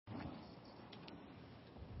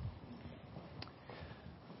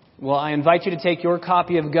Well, I invite you to take your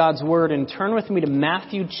copy of God's Word and turn with me to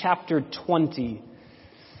Matthew chapter 20.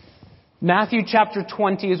 Matthew chapter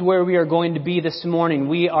 20 is where we are going to be this morning.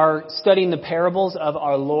 We are studying the parables of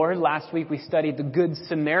our Lord. Last week we studied the Good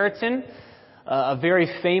Samaritan, a very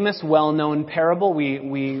famous, well-known parable.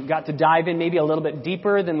 We got to dive in maybe a little bit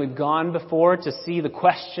deeper than we've gone before to see the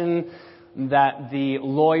question that the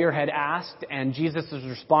lawyer had asked and Jesus'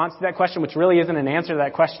 response to that question, which really isn't an answer to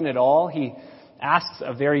that question at all. He asks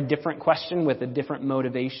a very different question with a different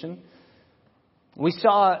motivation. We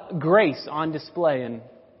saw grace on display,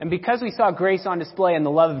 and because we saw grace on display and the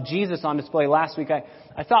love of Jesus on display last week,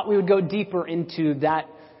 I thought we would go deeper into that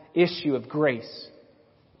issue of grace.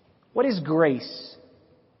 What is grace?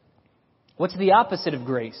 What's the opposite of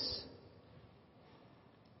grace?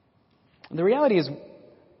 The reality is,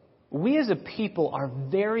 we as a people are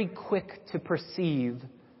very quick to perceive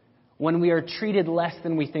when we are treated less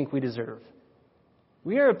than we think we deserve.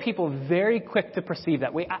 We are a people very quick to perceive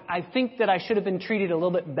that. I think that I should have been treated a little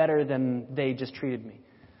bit better than they just treated me.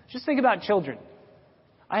 Just think about children.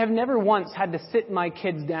 I have never once had to sit my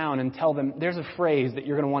kids down and tell them, there's a phrase that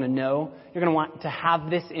you're going to want to know. You're going to want to have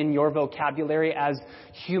this in your vocabulary as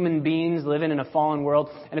human beings living in a fallen world.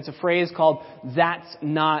 And it's a phrase called, that's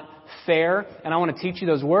not fair. And I want to teach you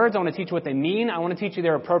those words. I want to teach you what they mean. I want to teach you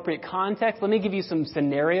their appropriate context. Let me give you some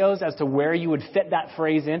scenarios as to where you would fit that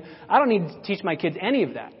phrase in. I don't need to teach my kids any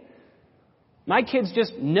of that. My kids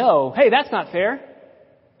just know, hey, that's not fair.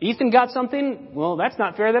 Ethan got something. Well, that's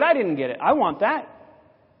not fair that I didn't get it. I want that.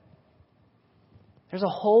 There's a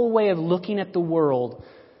whole way of looking at the world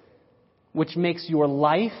which makes your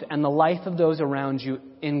life and the life of those around you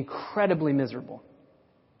incredibly miserable.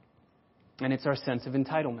 And it's our sense of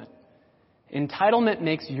entitlement. Entitlement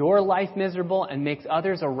makes your life miserable and makes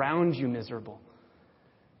others around you miserable.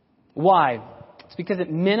 Why? It's because it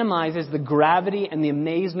minimizes the gravity and the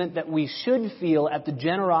amazement that we should feel at the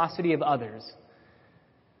generosity of others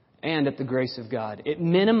and at the grace of God. It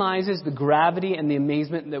minimizes the gravity and the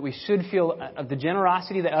amazement that we should feel of the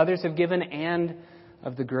generosity that others have given and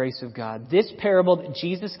of the grace of God. This parable that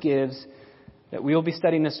Jesus gives, that we will be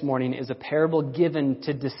studying this morning, is a parable given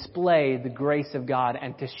to display the grace of God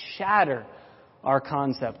and to shatter our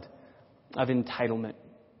concept of entitlement.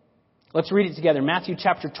 Let's read it together. Matthew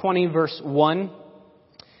chapter 20, verse 1.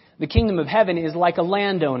 The kingdom of heaven is like a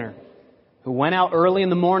landowner who went out early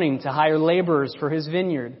in the morning to hire laborers for his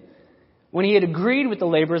vineyard. When he had agreed with the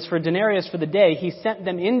laborers for a denarius for the day, he sent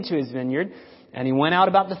them into his vineyard, and he went out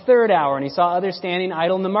about the third hour, and he saw others standing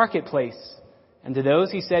idle in the marketplace. And to those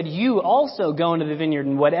he said, you also go into the vineyard,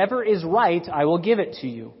 and whatever is right, I will give it to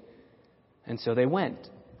you. And so they went.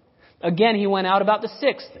 Again, he went out about the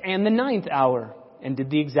 6th and the 9th hour, and did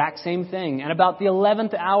the exact same thing. And about the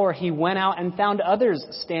 11th hour, he went out and found others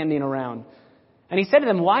standing around. And he said to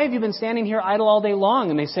them, why have you been standing here idle all day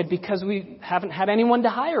long? And they said, because we haven't had anyone to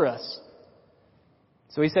hire us.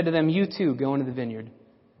 So he said to them, you too go into the vineyard.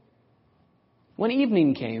 When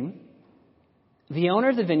evening came, the owner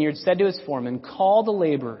of the vineyard said to his foreman, call the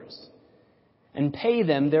laborers and pay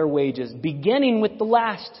them their wages, beginning with the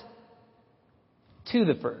last to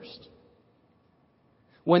the first.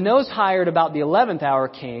 When those hired about the 11th hour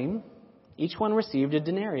came, each one received a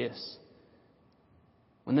denarius.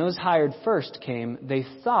 When those hired first came, they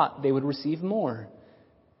thought they would receive more,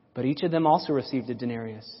 but each of them also received a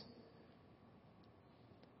denarius.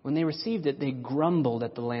 When they received it, they grumbled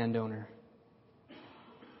at the landowner,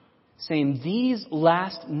 saying, these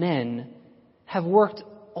last men have worked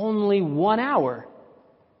only 1 hour,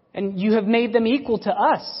 and you have made them equal to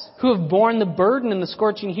us, who have borne the burden and the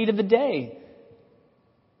scorching heat of the day.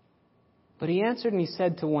 But he answered and he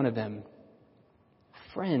said to one of them,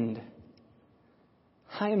 friend,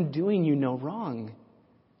 I am doing you no wrong.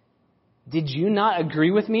 Did you not agree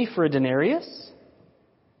with me for a denarius?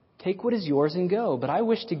 Take what is yours and go. But I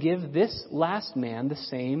wish to give this last man the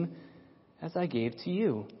same as I gave to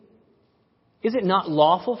you. Is it not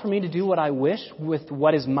lawful for me to do what I wish with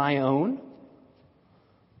what is my own?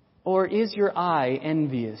 Or is your eye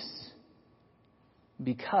envious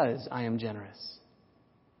because I am generous?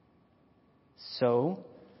 So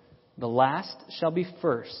the last shall be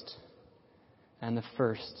first, and the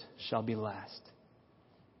first shall be last.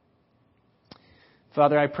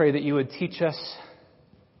 Father, I pray that you would teach us.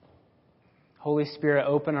 Holy Spirit,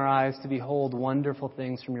 open our eyes to behold wonderful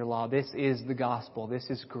things from your law. This is the gospel. This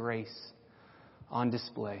is grace on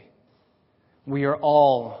display. We are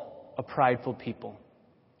all a prideful people.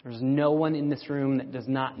 There's no one in this room that does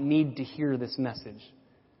not need to hear this message.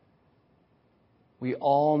 We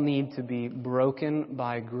all need to be broken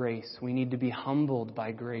by grace. We need to be humbled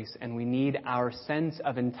by grace. And we need our sense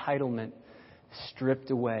of entitlement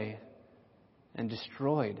stripped away and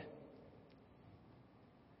destroyed.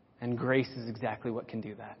 And grace is exactly what can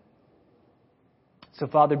do that. So,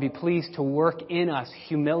 Father, be pleased to work in us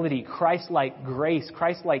humility, Christ-like grace,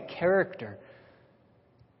 Christ-like character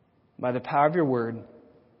by the power of your word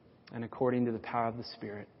and according to the power of the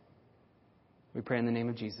Spirit. We pray in the name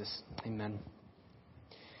of Jesus. Amen.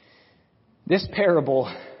 This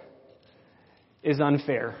parable is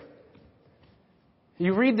unfair.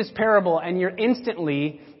 You read this parable and you're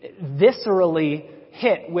instantly, viscerally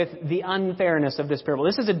hit with the unfairness of this parable.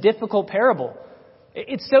 This is a difficult parable.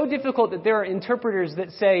 It's so difficult that there are interpreters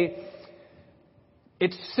that say,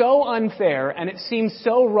 it's so unfair and it seems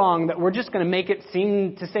so wrong that we're just going to make it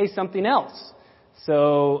seem to say something else.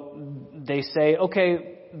 So they say,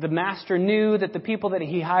 okay, the master knew that the people that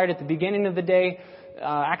he hired at the beginning of the day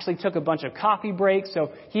actually took a bunch of coffee breaks.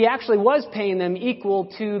 So he actually was paying them equal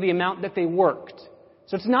to the amount that they worked.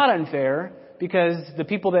 So it's not unfair because the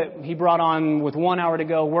people that he brought on with 1 hour to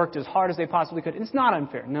go worked as hard as they possibly could. It's not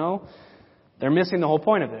unfair. No, they're missing the whole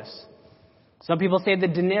point of this. Some people say the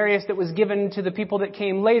denarius that was given to the people that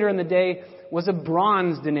came later in the day was a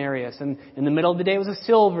bronze denarius. And in the middle of the day it was a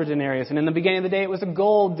silver denarius. And in the beginning of the day it was a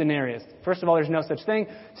gold denarius. First of all, there's no such thing.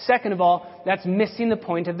 Second of all, that's missing the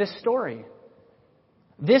point of this story.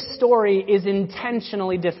 This story is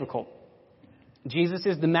intentionally difficult. Jesus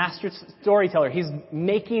is the master storyteller. He's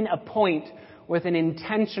making a point with an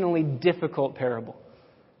intentionally difficult parable.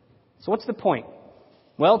 So what's the point?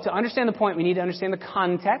 Well, to understand the point, we need to understand the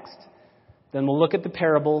context. Then we'll look at the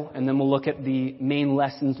parable, and then we'll look at the main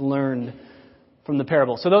lessons learned from the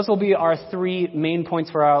parable. So those will be our three main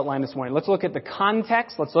points for our outline this morning. Let's look at the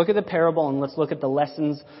context, let's look at the parable, and let's look at the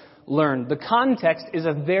lessons learned. The context is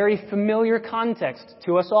a very familiar context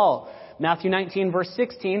to us all. Matthew 19, verse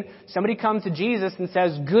 16, somebody comes to Jesus and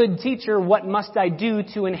says, "Good teacher, what must I do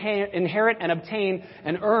to inherit and obtain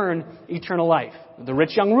and earn eternal life?" The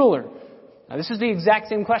rich young ruler. Now, this is the exact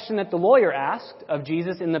same question that the lawyer asked of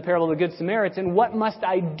Jesus in the parable of the Good Samaritan. What must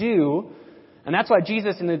I do? And that's why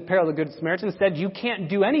Jesus in the parable of the Good Samaritan said, you can't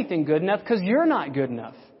do anything good enough because you're not good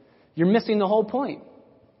enough. You're missing the whole point.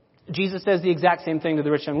 Jesus says the exact same thing to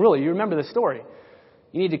the rich young ruler. You remember the story.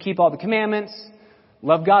 You need to keep all the commandments,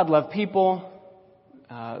 love God, love people.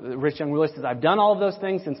 The rich young ruler says, I've done all of those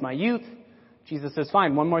things since my youth. Jesus says,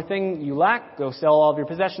 fine, one more thing you lack. Go sell all of your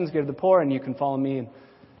possessions, give to the poor, and you can follow me and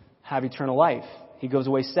have eternal life. He goes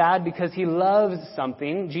away sad because he loves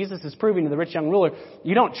something. Jesus is proving to the rich young ruler,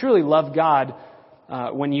 you don't truly love God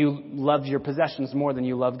when you love your possessions more than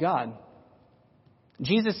you love God.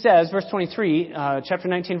 Jesus says, verse 23, chapter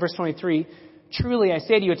 19, verse 23, truly I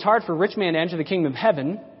say to you, it's hard for a rich man to enter the kingdom of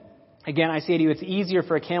heaven. Again, I say to you, it's easier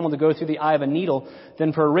for a camel to go through the eye of a needle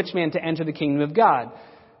than for a rich man to enter the kingdom of God.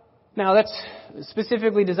 Now, that's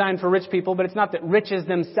specifically designed for rich people, but it's not that riches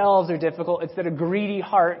themselves are difficult. It's that a greedy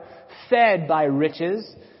heart, fed by riches,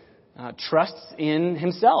 trusts in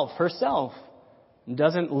himself, herself,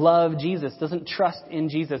 doesn't love Jesus, doesn't trust in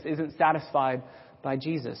Jesus, isn't satisfied by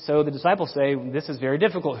Jesus. So the disciples say, this is very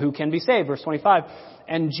difficult. Who can be saved? Verse 25.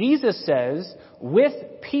 And Jesus says, with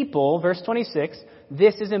people, verse 26,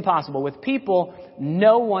 this is impossible. With people,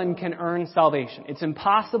 no one can earn salvation. It's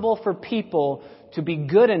impossible for people to be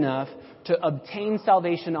good enough to obtain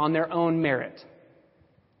salvation on their own merit.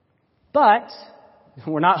 But,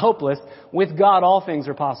 we're not hopeless, with God all things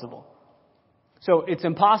are possible. So it's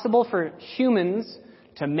impossible for humans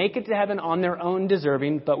to make it to heaven on their own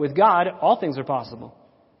deserving, but with God all things are possible.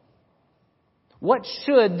 What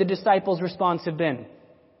should the disciples' response have been?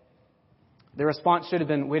 Their response should have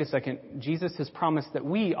been, wait a second, Jesus has promised that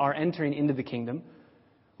we are entering into the kingdom.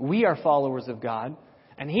 We are followers of God.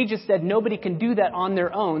 And he just said nobody can do that on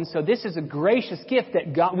their own. So this is a gracious gift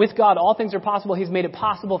that God, with God all things are possible. He's made it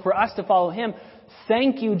possible for us to follow him.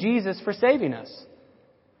 Thank you, Jesus, for saving us.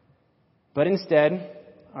 But instead,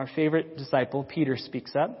 our favorite disciple, Peter,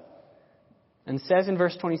 speaks up and says in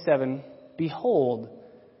verse 27, behold,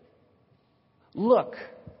 look.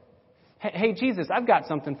 Hey, Jesus, I've got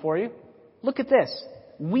something for you. Look at this.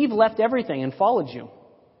 We've left everything and followed you.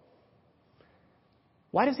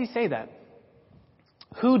 Why does he say that?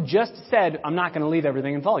 Who just said, I'm not going to leave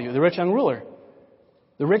everything and follow you? The rich young ruler.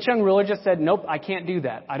 The rich young ruler just said, nope, I can't do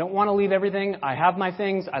that. I don't want to leave everything. I have my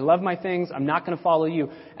things. I love my things. I'm not going to follow you.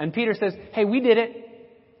 And Peter says, hey, we did it.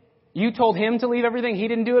 You told him to leave everything. He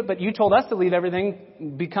didn't do it, but you told us to leave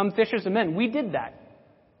everything, become fishers of men. We did that.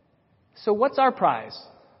 So what's our prize?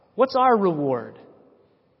 What's our reward?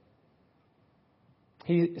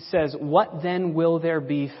 He says, what then will there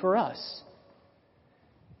be for us?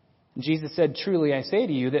 Jesus said, truly I say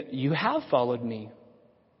to you that you have followed me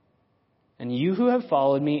And you who have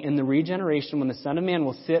followed me in the regeneration when the Son of Man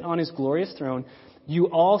will sit on his glorious throne, you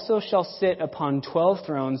also shall sit upon 12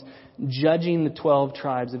 thrones, judging the 12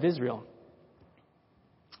 tribes of Israel.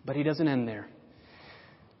 But he doesn't end there.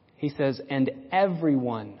 He says, and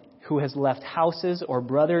everyone who has left houses or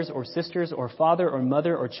brothers or sisters or father or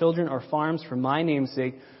mother or children or farms for my name's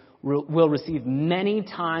sake will receive many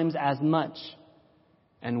times as much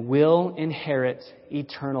and will inherit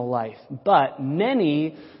eternal life. But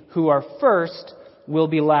many who are first will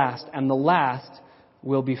be last, and the last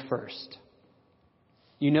will be first.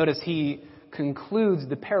 You notice he concludes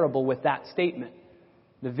the parable with that statement.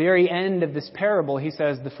 The very end of this parable, he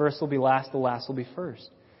says, the first will be last, the last will be first.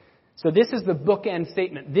 So this is the bookend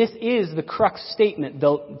statement. This is the crux statement.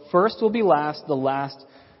 The first will be last, the last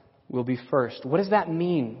will be first. What does that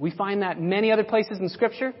mean? We find that many other places in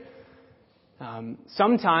Scripture.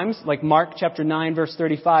 Sometimes, like Mark chapter 9, verse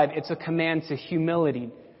 35, it's a command to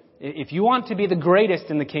humility. If you want to be the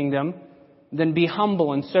greatest in the kingdom, then be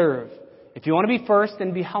humble and serve. If you want to be first,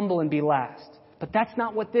 then be humble and be last. But that's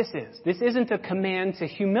not what this is. This isn't a command to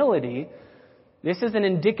humility. This is an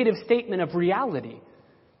indicative statement of reality.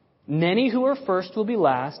 Many who are first will be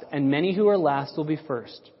last, and many who are last will be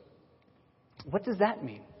first. What does that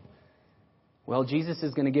mean? Well, Jesus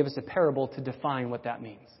is going to give us a parable to define what that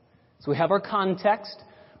means. So we have our context.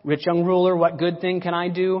 Rich young ruler, what good thing can I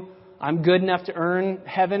do? I'm good enough to earn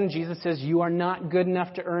heaven. Jesus says, you are not good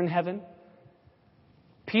enough to earn heaven.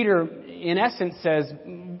 Peter, in essence, says,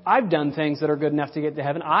 I've done things that are good enough to get to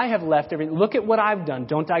heaven. I have left everything. Look at what I've done.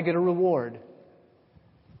 Don't I get a reward?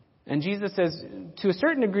 And Jesus says, to a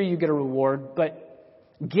certain degree you get a reward,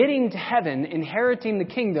 but getting to heaven, inheriting the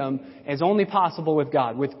kingdom, is only possible with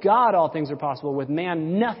God. With God, all things are possible. With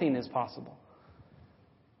man, nothing is possible.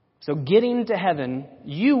 So getting to heaven,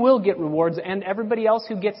 you will get rewards, and everybody else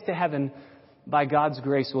who gets to heaven, by God's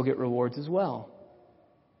grace, will get rewards as well.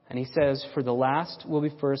 And he says, for the last will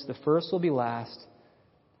be first, the first will be last.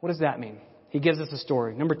 What does that mean? He gives us a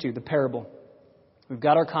story. Number 2, the parable. We've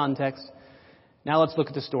got our context. Now let's look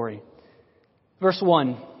at the story. Verse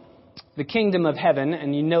 1, the kingdom of heaven,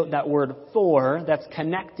 and you note that word for, that's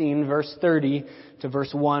connecting verse 30 to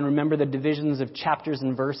verse 1. Remember, the divisions of chapters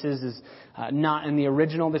and verses is not in the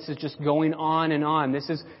original. This is just going on and on. This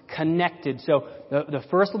is connected. So the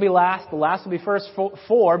first will be last, the last will be first,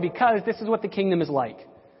 for, because this is what the kingdom is like.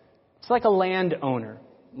 It's like a landowner.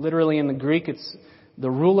 Literally in the Greek, it's the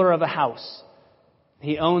ruler of a house.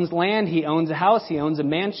 He owns land, he owns a house, he owns a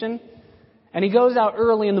mansion. And he goes out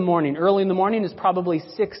early in the morning. Early in the morning is probably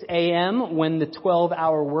 6 a.m. when the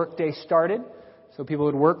 12-hour workday started. So people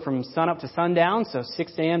would work from sunup to sundown, so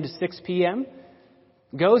 6 a.m. to 6 p.m.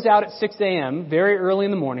 Goes out at 6 a.m., very early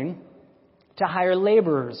in the morning, to hire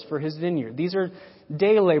laborers for his vineyard. These are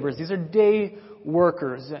day laborers. These are day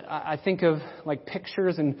workers. I think of like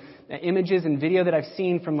pictures and images and video that I've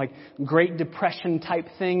seen from like Great Depression type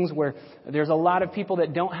things where there's a lot of people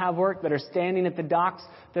that don't have work that are standing at the docks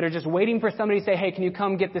that are just waiting for somebody to say, hey, can you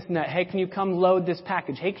come get this net? Hey, can you come load this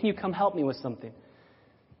package? Hey, can you come help me with something?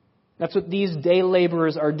 That's what these day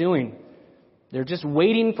laborers are doing. They're just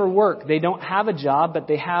waiting for work. They don't have a job, but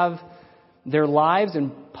they have their lives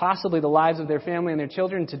and possibly the lives of their family and their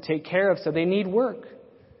children to take care of, so they need work.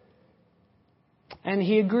 And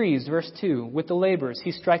he agrees, verse 2, with the laborers.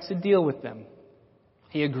 He strikes a deal with them.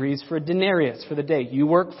 He agrees for a denarius for the day. You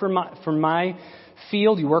work for my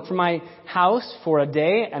field, you work for my house for a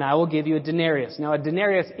day, and I will give you a denarius. Now, a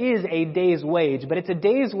denarius is a day's wage, but it's a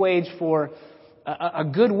day's wage for a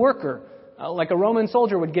good worker. Like a Roman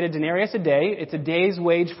soldier would get a denarius a day. It's a day's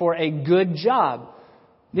wage for a good job.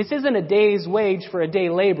 This isn't a day's wage for a day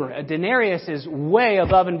laborer. A denarius is way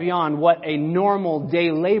above and beyond what a normal day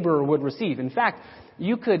laborer would receive. In fact,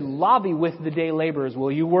 you could lobby with the day laborers. Will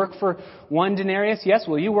you work for 1 denarius? Yes.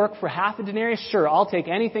 Will you work for half a denarius? Sure. I'll take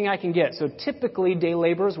anything I can get. So typically, day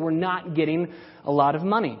laborers were not getting a lot of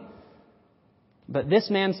money. But this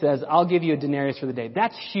man says, I'll give you a denarius for the day.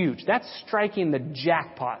 That's huge. That's striking the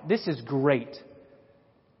jackpot. This is great.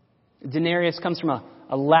 Denarius comes from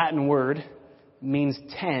a Latin word. Means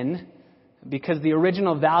 10, because the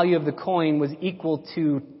original value of the coin was equal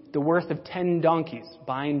to the worth of 10 donkeys,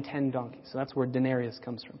 buying 10 donkeys. So that's where denarius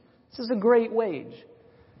comes from. This is a great wage.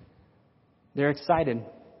 They're excited.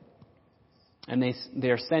 And they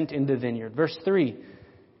are sent into the vineyard. Verse 3,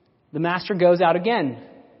 the master goes out again.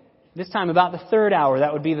 This time about the 3rd hour.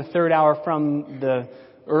 That would be the 3rd hour from the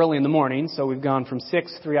early in the morning. So we've gone from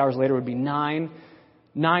 6, 3 hours later would be 9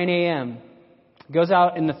 a.m. Goes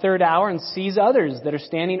out in the 3rd hour and sees others that are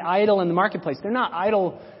standing idle in the marketplace. They're not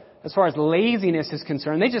idle as far as laziness is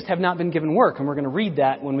concerned. They just have not been given work. And we're going to read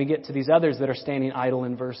that when we get to these others that are standing idle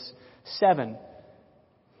in verse 7,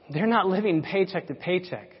 they're not living paycheck to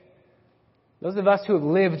paycheck. Those of us who have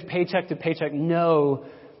lived paycheck to paycheck know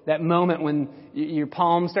that moment when your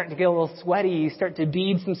palms start to get a little sweaty, you start to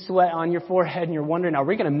bead some sweat on your forehead, and you're wondering, are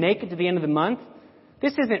we going to make it to the end of the month?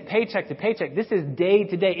 This isn't paycheck to paycheck. This is day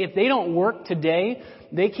to day. If they don't work today,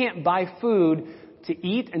 they can't buy food to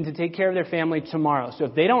eat and to take care of their family tomorrow. So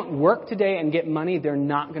if they don't work today and get money, they're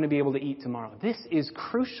not going to be able to eat tomorrow. This is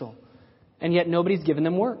crucial. And yet nobody's given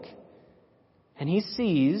them work. And he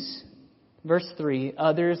sees, verse 3,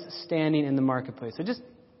 others standing in the marketplace. I just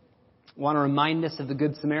want to remind us of the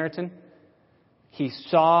Good Samaritan. He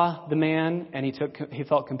saw the man and he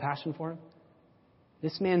felt compassion for him.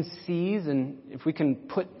 This man sees, and if we can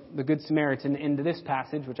put the Good Samaritan into this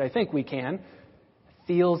passage, which I think we can,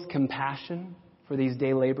 feels compassion for these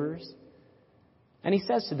day laborers. And he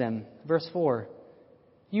says to them, verse 4,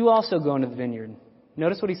 you also go into the vineyard.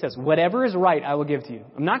 Notice what he says. Whatever is right, I will give to you.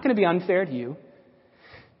 I'm not going to be unfair to you.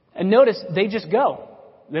 And notice, they just go.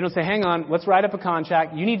 They don't say, hang on, let's write up a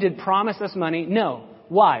contract. You need to promise us money. No.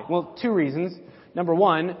 Why? Well, 2 reasons. Number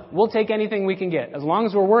 1, we'll take anything we can get. As long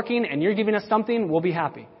as we're working and you're giving us something, we'll be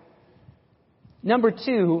happy. Number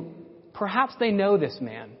 2, perhaps they know this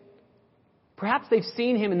man. Perhaps they've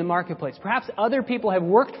seen him in the marketplace. Perhaps other people have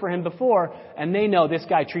worked for him before and they know this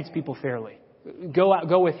guy treats people fairly.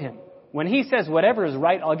 Go with him. When he says, whatever is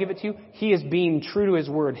right, I'll give it to you, he is being true to his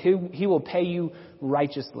word. He will pay you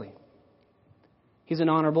righteously. He's an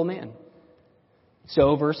honorable man.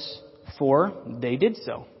 So, verse 4, they did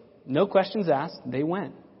so. No questions asked. They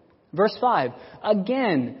went. Verse 5,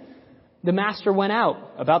 again, the master went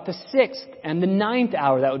out about the 6th and the 9th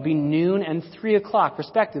hour. That would be noon and 3 o'clock,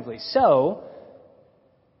 respectively. So,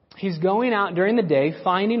 he's going out during the day,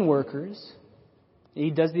 finding workers.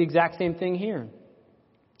 He does the exact same thing here.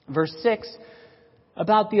 Verse 6,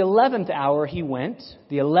 about the 11th hour he went.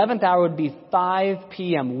 The 11th hour would be 5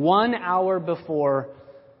 p.m., 1 hour before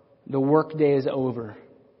the workday is over.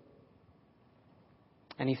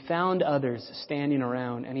 And he found others standing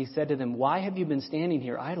around, and he said to them, why have you been standing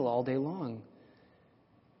here idle all day long?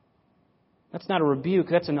 That's not a rebuke.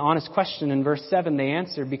 That's an honest question. In verse 7, they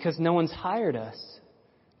answer, because no one's hired us.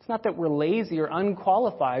 It's not that we're lazy or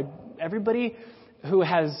unqualified. Everybody who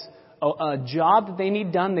has a job that they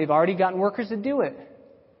need done, they've already gotten workers to do it.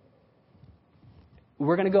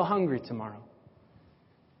 We're going to go hungry tomorrow.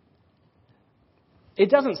 It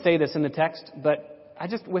doesn't say this in the text, but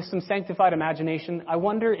with some sanctified imagination, I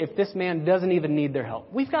wonder if this man doesn't even need their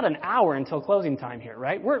help. We've got an hour until closing time here,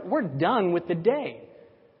 right? We're done with the day.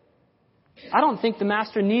 I don't think the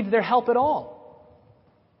master needs their help at all.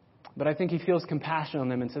 But I think he feels compassion on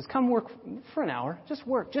them and says, come work for an hour. Just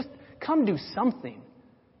work. Just come do something.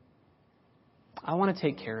 I want to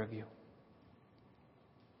take care of you.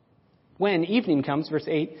 When evening comes, verse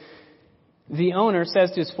 8, the owner says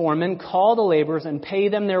to his foreman, call the laborers and pay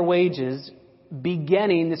them their wages,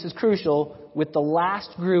 beginning, this is crucial, with the last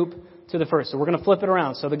group to the first. So we're going to flip it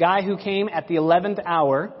around. So the guy who came at the 11th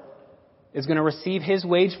hour is going to receive his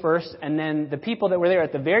wage first, and then the people that were there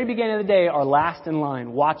at the very beginning of the day are last in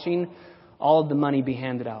line, watching all of the money be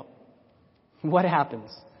handed out. What happens?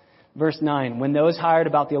 Verse 9, when those hired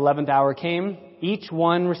about the 11th hour came, each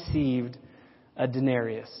one received a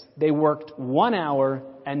denarius. They worked 1 hour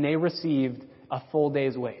and they received a full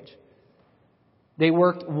day's wage. They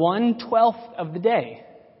worked 1/12 of the day.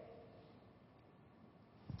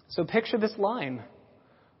 So picture this line.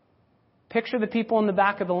 Picture the people in the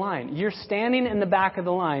back of the line. You're standing in the back of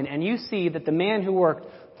the line and you see that the man who worked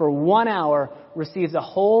for 1 hour receives a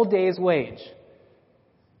whole day's wage.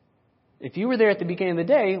 If you were there at the beginning of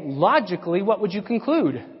the day, logically, what would you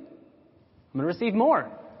conclude? I'm going to receive more.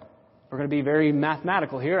 We're going to be very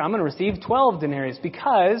mathematical here. I'm going to receive 12 denarius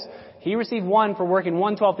because he received 1 for working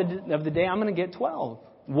 1/12 of the day. I'm going to get 12.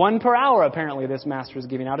 1 per hour, apparently, this master is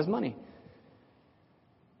giving out his money.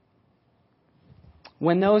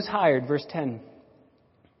 When those hired, verse 10,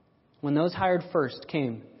 when those hired first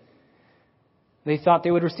came, they thought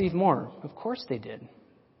they would receive more. Of course they did.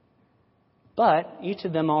 But each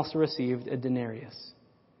of them also received a denarius.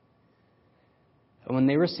 And when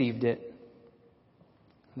they received it,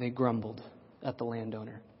 they grumbled at the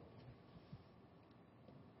landowner.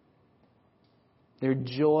 Their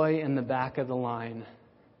joy in the back of the line,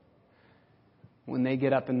 when they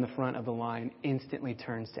get up in the front of the line, instantly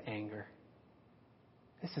turns to anger.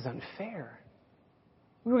 This is unfair.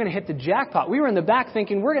 We were going to hit the jackpot. We were in the back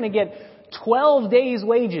thinking we're going to get 12 days'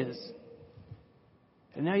 wages.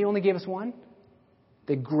 And now you only gave us 1?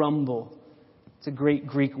 They grumble. It's a great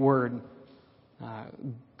Greek word,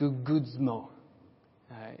 guguzmo.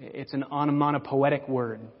 It's an onomatopoetic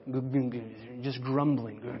word. Just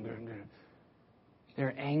grumbling.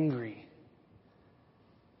 They're angry.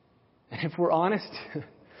 And if we're honest,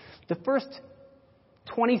 the first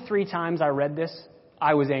 23 times I read this,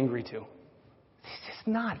 I was angry too. This is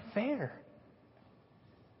not fair.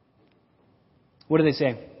 What do they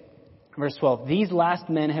say? Verse 12, these last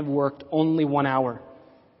men have worked only 1 hour,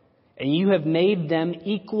 and you have made them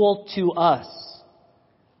equal to us,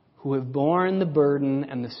 who have borne the burden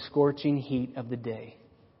and the scorching heat of the day.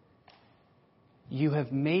 You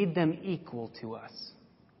have made them equal to us.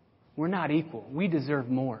 We're not equal. We deserve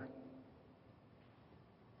more.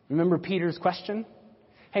 Remember Peter's question?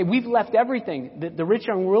 Hey, we've left everything. The rich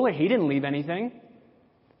young ruler, he didn't leave anything.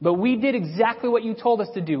 But we did exactly what you told us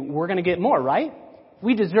to do. We're going to get more, right?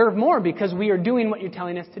 We deserve more because we are doing what you're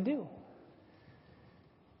telling us to do.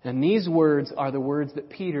 And these words are the words that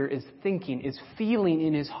Peter is thinking, is feeling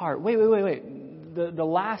in his heart. Wait. The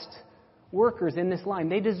last workers in this line,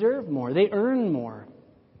 they deserve more. They earn more.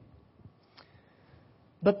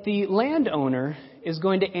 But the landowner is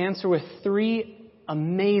going to answer with 3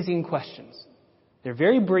 amazing questions. They're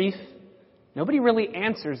very brief. Nobody really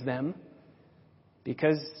answers them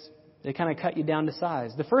because they kind of cut you down to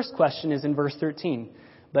size. The first question is in verse 13.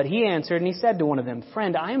 But he answered and he said to one of them,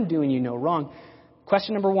 friend, I am doing you no wrong.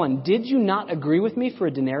 Question number 1, did you not agree with me for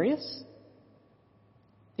a denarius?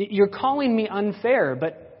 You're calling me unfair,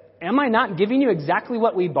 but am I not giving you exactly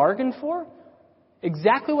what we bargained for?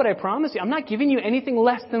 Exactly what I promised you? I'm not giving you anything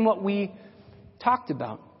less than what we talked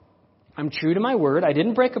about. I'm true to my word. I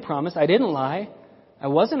didn't break a promise. I didn't lie. I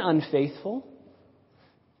wasn't unfaithful.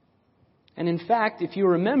 And in fact, if you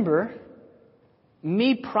remember,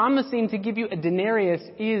 me promising to give you a denarius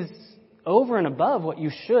is over and above what you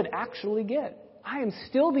should actually get. I am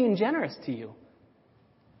still being generous to you.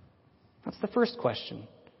 That's the first question.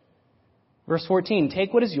 Verse 14,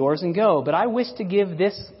 take what is yours and go. But I wish to give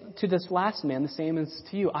this to this last man the same as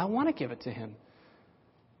to you. I want to give it to him.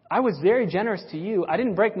 I was very generous to you. I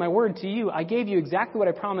didn't break my word to you. I gave you exactly what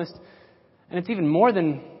I promised. And it's even more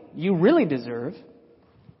than you really deserve.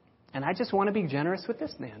 And I just want to be generous with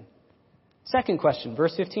this man. Second question,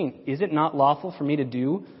 verse 15. Is it not lawful for me to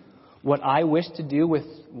do what I wish to do with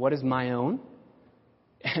what is my own?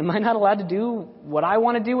 Am I not allowed to do what I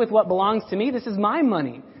want to do with what belongs to me? This is my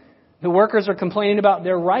money. The workers are complaining about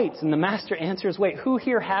their rights. And the master answers, wait, who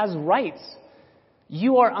here has rights?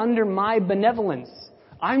 You are under my benevolence.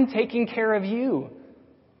 I'm taking care of you.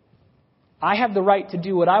 I have the right to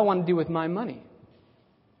do what I want to do with my money.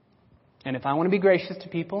 And if I want to be gracious to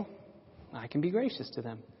people, I can be gracious to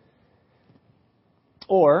them.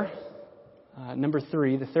 Or, number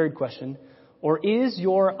 3, the third question, or is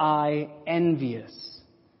your eye envious?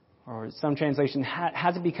 Or some translation,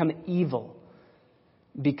 has it become evil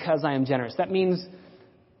because I am generous? That means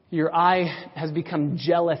your eye has become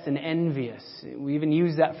jealous and envious. We even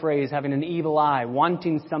use that phrase, having an evil eye,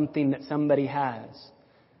 wanting something that somebody has.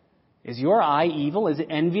 Is your eye evil? Is it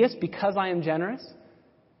envious because I am generous?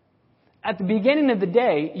 At the beginning of the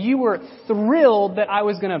day, you were thrilled that I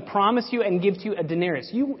was going to promise you and give to you a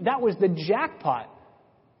denarius. That was the jackpot.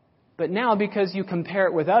 But now, because you compare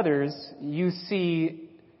it with others, you see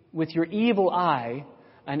with your evil eye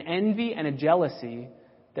an envy and a jealousy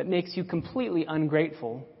that makes you completely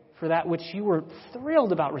ungrateful for that which you were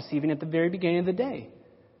thrilled about receiving at the very beginning of the day.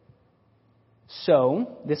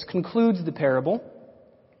 So, this concludes the parable.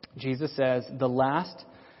 Jesus says, the last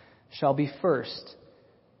shall be first,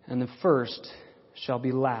 and the first shall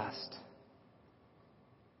be last.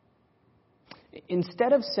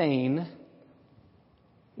 Instead of saying,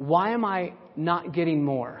 why am I not getting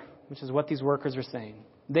more? Which is what these workers are saying.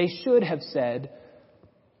 They should have said,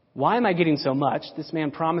 why am I getting so much? This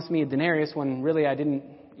man promised me a denarius when really I didn't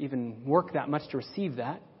even work that much to receive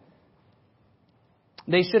that.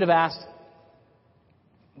 They should have asked,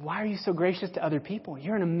 why are you so gracious to other people?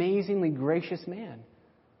 You're an amazingly gracious man.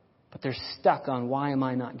 But they're stuck on why am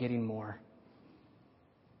I not getting more?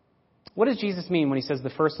 What does Jesus mean when he says the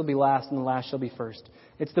first will be last and the last shall be first?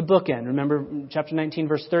 It's the bookend. Remember chapter 19,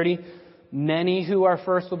 verse 30? Many who are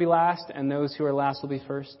first will be last, and those who are last will be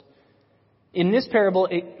first. In this parable,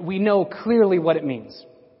 we know clearly what it means.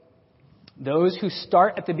 Those who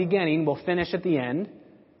start at the beginning will finish at the end.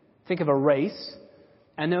 Think of a race.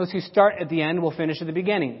 And those who start at the end will finish at the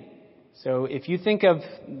beginning. So if you think of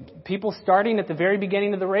people starting at the very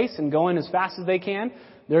beginning of the race and going as fast as they can,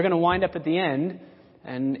 they're going to wind up at the end.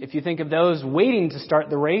 And if you think of those waiting to start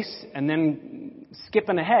the race and then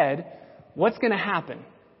skipping ahead, what's going to happen?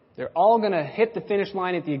 They're all going to hit the finish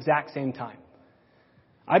line at the exact same time.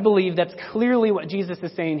 I believe that's clearly what Jesus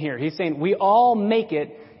is saying here. He's saying we all make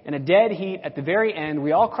it in a dead heat at the very end.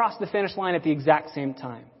 We all cross the finish line at the exact same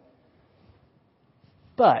time.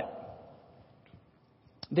 But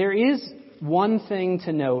there is one thing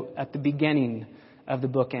to note at the beginning of the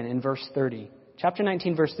bookend in verse 30. Chapter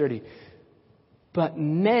 19, verse 30. But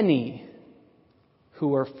many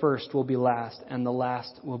who are first will be last, and the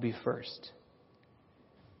last will be first.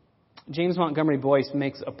 James Montgomery Boyce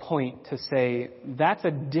makes a point to say that's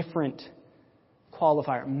a different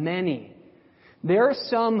qualifier. Many. There are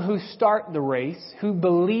some who start the race, who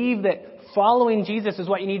believe that following Jesus is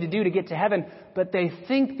what you need to do to get to heaven, but they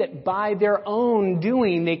think that by their own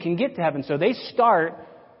doing they can get to heaven. So they start,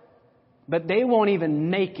 but they won't even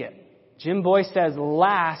make it. Jim Boyce says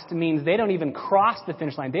last means they don't even cross the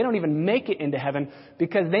finish line. They don't even make it into heaven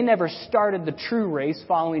because they never started the true race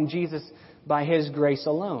following Jesus by His grace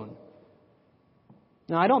alone.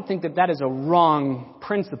 Now, I don't think that that is a wrong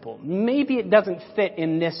principle. Maybe it doesn't fit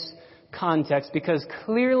in this context because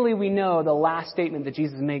clearly we know the last statement that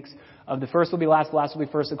Jesus makes of the first will be last, the last will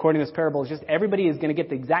be first, according to this parable, is just everybody is going to get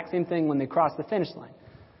the exact same thing when they cross the finish line.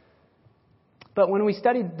 But when we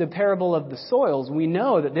studied the parable of the soils, we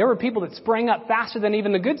know that there were people that sprang up faster than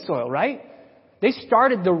even the good soil, right? They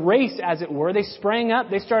started the race, as it were. They sprang up,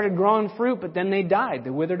 they started growing fruit, but then they died. They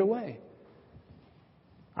withered away.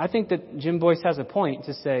 I think that Jim Boyce has a point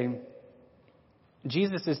to say,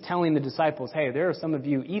 Jesus is telling the disciples, hey, there are some of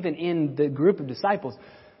you, even in the group of disciples,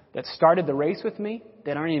 that started the race with me,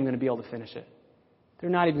 that aren't even going to be able to finish it. They're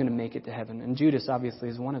not even going to make it to heaven. And Judas, obviously,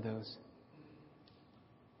 is one of those.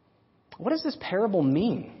 What does this parable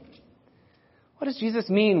mean? What does Jesus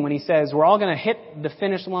mean when He says we're all going to hit the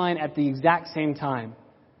finish line at the exact same time?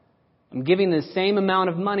 I'm giving the same amount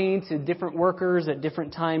of money to different workers at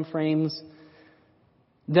different time frames.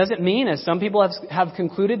 Does it mean, as some people have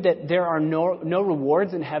concluded, that there are no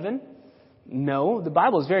rewards in heaven? No, the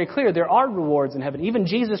Bible is very clear. There are rewards in heaven. Even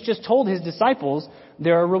Jesus just told His disciples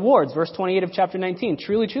there are rewards. Verse 28 of chapter 19.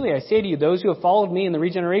 Truly, truly, I say to you, those who have followed me in the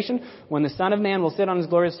regeneration, when the Son of Man will sit on His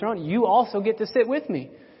glorious throne, you also get to sit with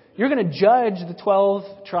me. You're going to judge the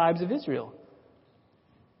 12 tribes of Israel.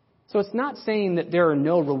 So it's not saying that there are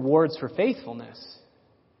no rewards for faithfulness.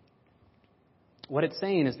 What it's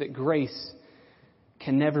saying is that grace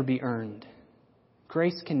can never be earned.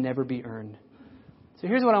 Grace can never be earned. So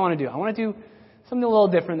here's what I want to do. I want to do something a little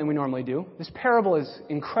different than we normally do. This parable is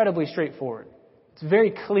incredibly straightforward. It's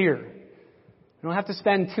very clear. We don't have to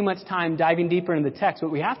spend too much time diving deeper into the text.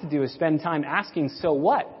 What we have to do is spend time asking, so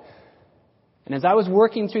what? And as I was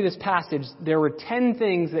working through this passage, there were 10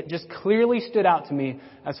 things that just clearly stood out to me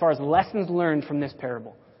as far as lessons learned from this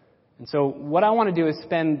parable. And so what I want to do is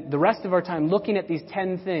spend the rest of our time looking at these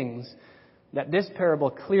 10 things that this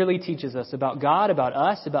parable clearly teaches us about God, about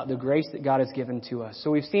us, about the grace that God has given to us.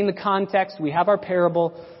 So we've seen the context. We have our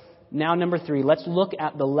parable. Now, number 3, let's look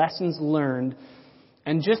at the lessons learned.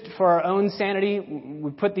 And just for our own sanity,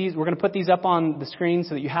 we're going to put these up on the screen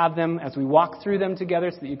so that you have them as we walk through them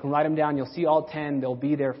together so that you can write them down. You'll see all 10. They'll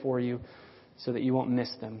be there for you so that you won't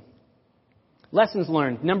miss them. Lessons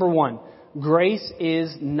learned. Number 1, grace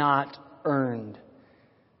is not earned.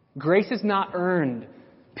 Grace is not earned.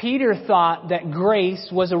 Peter thought that grace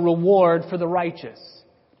was a reward for the righteous.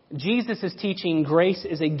 Jesus is teaching grace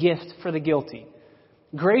is a gift for the guilty.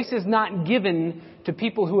 Grace is not given to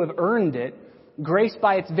people who have earned it. Grace,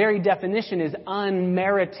 by its very definition, is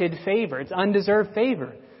unmerited favor. It's undeserved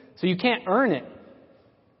favor. So you can't earn it.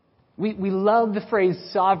 We love the phrase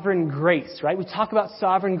sovereign grace, right? We talk about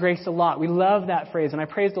sovereign grace a lot. We love that phrase. And I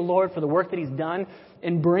praise the Lord for the work that He's done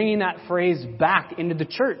in bringing that phrase back into the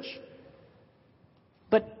church.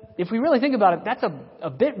 But if we really think about it, that's a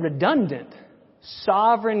bit redundant.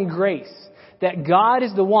 Sovereign grace. That God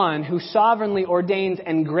is the one who sovereignly ordains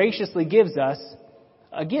and graciously gives us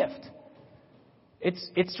a gift.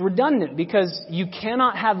 It's redundant because you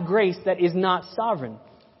cannot have grace that is not sovereign.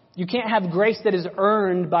 You can't have grace that is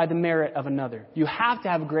earned by the merit of another. You have to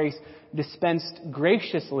have grace dispensed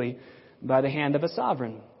graciously by the hand of a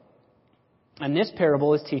sovereign. And this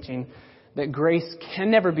parable is teaching that grace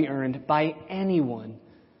can never be earned by anyone.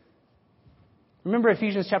 Remember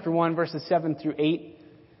Ephesians chapter 1, verses 7 through 8?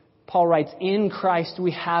 Paul writes, in Christ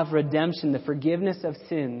we have redemption, the forgiveness of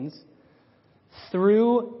sins,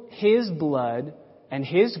 through His blood and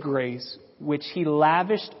His grace, which He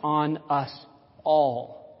lavished on us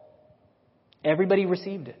all. Everybody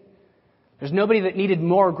received it. There's nobody that needed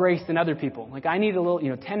more grace than other people. Like I need a little,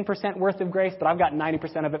 10% worth of grace, but I've got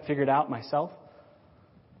 90% of it figured out myself.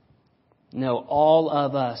 No, all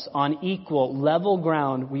of us on equal, level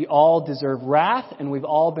ground, we all deserve wrath and we've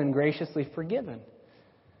all been graciously forgiven.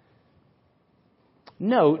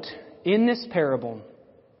 Note, in this parable,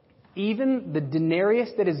 Even the denarius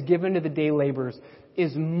that is given to the day laborers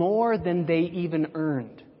is more than they even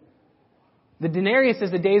earned. The denarius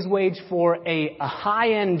is a day's wage for a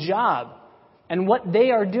high-end job. And what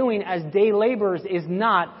they are doing as day laborers is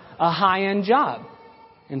not a high-end job.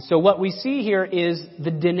 And so what we see here is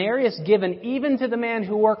the denarius given even to the man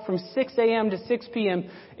who worked from 6 a.m. to 6 p.m.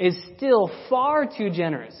 is still far too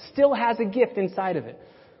generous, still has a gift inside of it.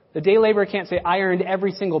 The day laborer can't say, I earned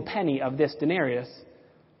every single penny of this denarius.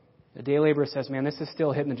 The day laborer says, man, this is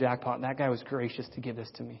still hitting the jackpot. That guy was gracious to give this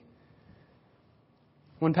to me.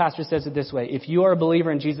 One pastor says it this way: if you are a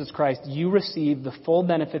believer in Jesus Christ, you receive the full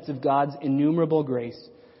benefits of God's innumerable grace,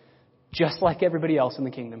 just like everybody else in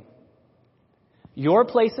the kingdom. Your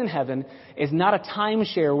place in heaven is not a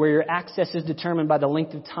timeshare where your access is determined by the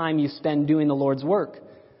length of time you spend doing the Lord's work.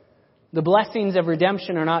 The blessings of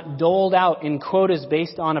redemption are not doled out in quotas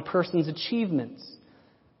based on a person's achievements.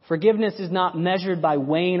 Forgiveness is not measured by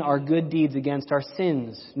weighing our good deeds against our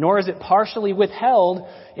sins, nor is it partially withheld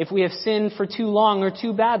if we have sinned for too long or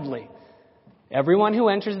too badly. Everyone who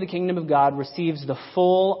enters the kingdom of God receives the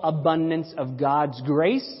full abundance of God's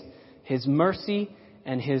grace, His mercy,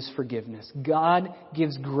 and His forgiveness. God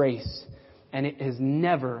gives grace, and it is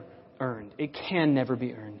never earned. It can never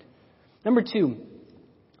be earned. Number 2,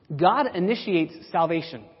 God initiates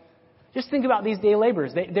salvation. Just think about these day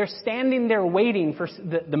laborers. They're standing there waiting for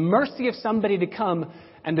the mercy of somebody to come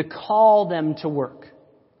and to call them to work.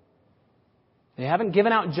 They haven't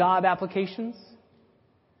given out job applications.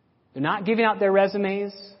 They're not giving out their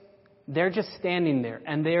resumes. They're just standing there,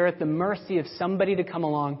 and they're at the mercy of somebody to come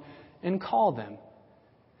along and call them.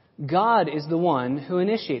 God is the one who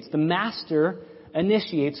initiates. The master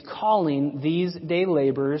initiates calling these day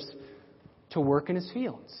laborers to work in his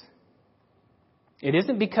fields. It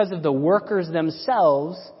isn't because of the workers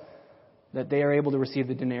themselves that they are able to receive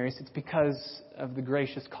the denarius. It's because of the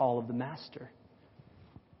gracious call of the master.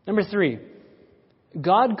 Number 3,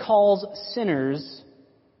 God calls sinners,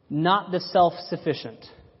 not the self-sufficient.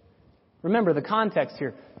 Remember the context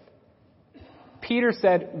here. Peter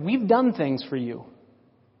said, we've done things for you.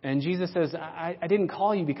 And Jesus says, I didn't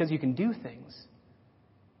call you because you can do things.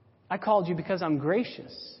 I called you because I'm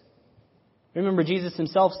gracious. Remember, Jesus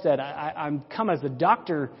himself said, I'm come as a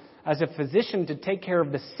doctor, as a physician to take care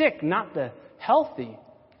of the sick, not the healthy.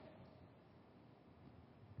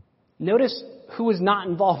 Notice who is not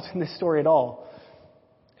involved in this story at all.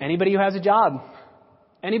 Anybody who has a job.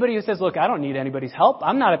 Anybody who says, look, I don't need anybody's help.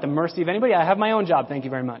 I'm not at the mercy of anybody. I have my own job. Thank you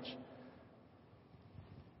very much.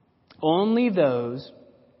 Only those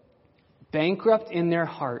bankrupt in their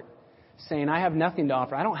heart, saying, I have nothing to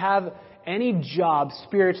offer. I don't have any job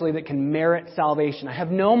spiritually that can merit salvation. I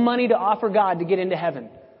have no money to offer God to get into heaven,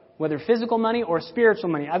 whether physical money or spiritual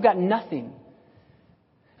money. I've got nothing.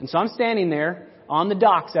 And so I'm standing there on the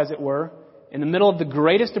docks, as it were, in the middle of the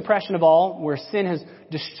greatest depression of all, where sin has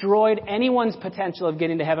destroyed anyone's potential of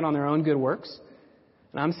getting to heaven on their own good works.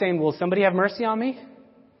 And I'm saying, will somebody have mercy on me?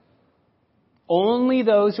 Only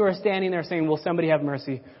those who are standing there saying, will somebody have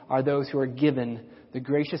mercy, are those who are given the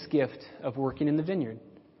gracious gift of working in the vineyard.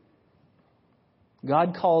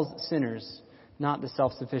 God calls sinners, not the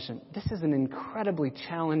self-sufficient. This is an incredibly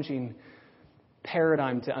challenging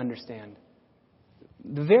paradigm to understand.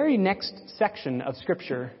 The very next section of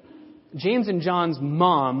Scripture, James and John's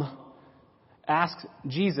mom asks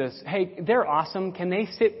Jesus, hey, they're awesome. Can they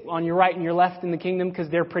sit on your right and your left in the kingdom? Because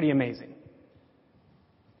they're pretty amazing.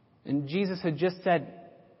 And Jesus had just said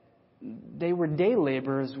they were day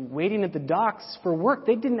laborers waiting at the docks for work.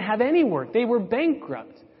 They didn't have any work. They were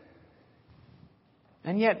bankrupt.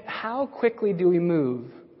 And yet, how quickly do we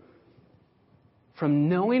move from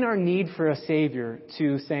knowing our need for a Savior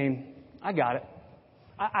to saying, I got it.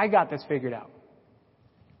 I got this figured out.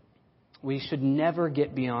 We should never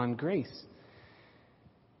get beyond grace.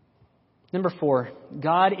 Number 4,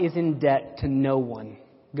 God is in debt to no one.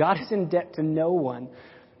 God is in debt to no one.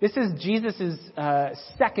 This is Jesus'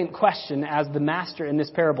 second question as the master in this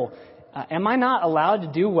parable. Am I not allowed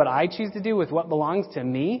to do what I choose to do with what belongs to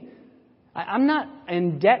me? I'm not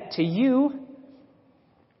in debt to you.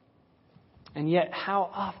 And yet, how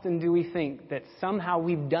often do we think that somehow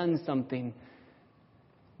we've done something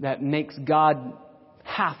that makes God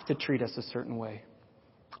have to treat us a certain way?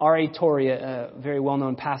 R.A. Torrey, a very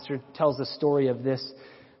well-known pastor, tells the story of this.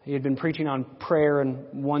 He had been preaching on prayer, and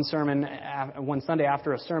one Sunday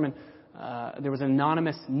after a sermon, there was an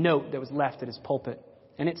anonymous note that was left at his pulpit.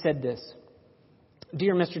 And it said this: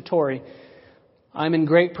 Dear Mr. Torrey, I'm in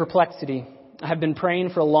great perplexity. I have been praying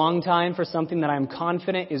for a long time for something that I'm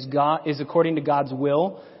confident is according to God's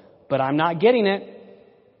will, but I'm not getting it.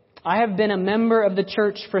 I have been a member of the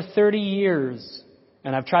church for 30 years,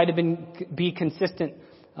 And I've tried to be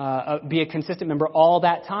a consistent member all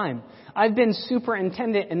that time. I've been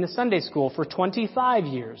superintendent in the Sunday school for 25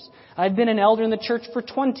 years. I've been an elder in the church for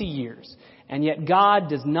 20 years. And yet God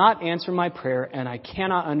does not answer my prayer, and I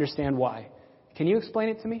cannot understand why. Can you explain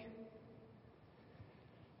it to me?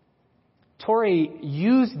 Tori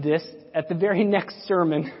used this at the very next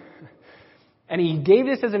sermon. And he gave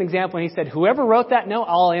this as an example, and he said, whoever wrote that note,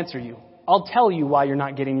 I'll answer you. I'll tell you why you're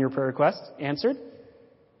not getting your prayer request answered.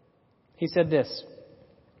 He said this: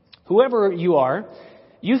 whoever you are,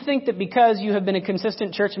 you think that because you have been a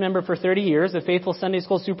consistent church member for 30 years, a faithful Sunday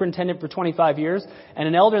school superintendent for 25 years, and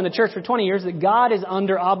an elder in the church for 20 years, that God is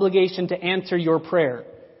under obligation to answer your prayer.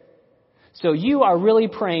 So you are really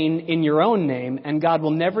praying in your own name, and God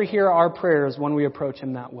will never hear our prayers when we approach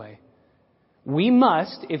Him that way. We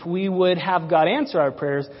must, if we would have God answer our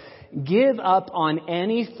prayers, give up on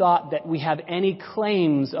any thought that we have any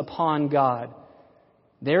claims upon God.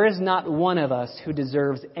 There is not one of us who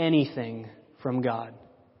deserves anything from God.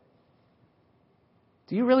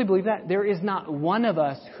 Do you really believe that? There is not one of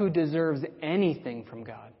us who deserves anything from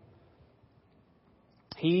God.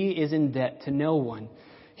 He is in debt to no one.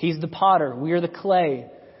 He's the potter. We are the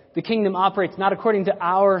clay. The kingdom operates not according to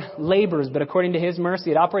our labors, but according to His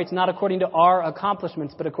mercy. It operates not according to our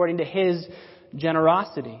accomplishments, but according to His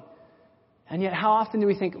generosity. And yet, how often do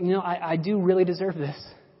we think, I do really deserve this?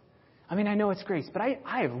 I mean, I know it's grace, but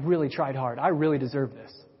I have really tried hard. I really deserve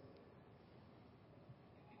this.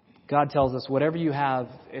 God tells us, whatever you have,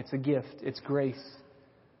 it's a gift. It's grace.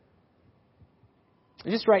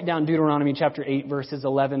 Just write down Deuteronomy chapter 8, verses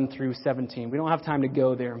 11 through 17. We don't have time to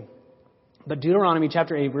go there. But Deuteronomy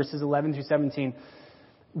chapter 8, verses 11 through 17,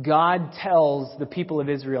 God tells the people of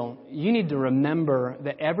Israel, you need to remember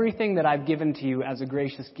that everything that I've given to you as a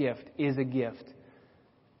gracious gift is a gift.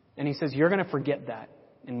 And He says, you're going to forget that.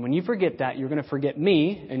 And when you forget that, you're going to forget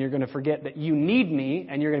me, and you're going to forget that you need me,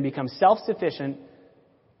 and you're going to become self-sufficient,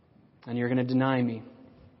 and you're going to deny me.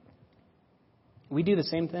 We do the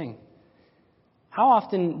same thing. How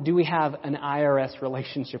often do we have an IRS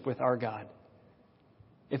relationship with our God?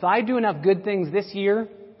 If I do enough good things this year,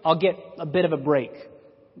 I'll get a bit of a break.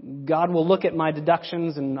 God will look at my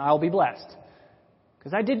deductions and I'll be blessed.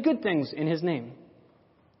 Because I did good things in His name.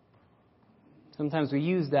 Sometimes we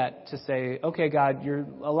use that to say, okay, God, you're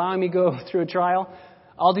allowing me to go through a trial.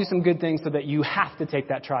 I'll do some good things so that you have to take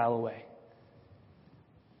that trial away.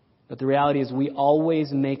 But the reality is we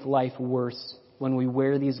always make life worse when we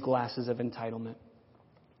wear these glasses of entitlement.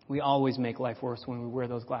 We always make life worse when we wear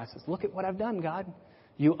those glasses. Look at what I've done, God.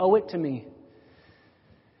 You owe it to me.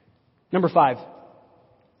 Number 5.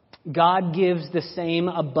 God gives the same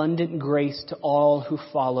abundant grace to all who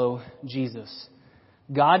follow Jesus.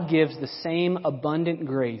 God gives the same abundant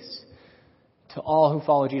grace to all who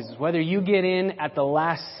follow Jesus. Whether you get in at the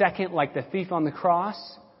last second like the thief on the cross,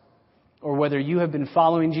 or whether you have been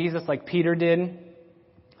following Jesus like Peter did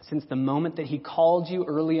since the moment that He called you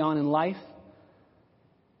early on in life,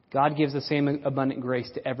 God gives the same abundant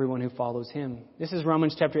grace to everyone who follows Him. This is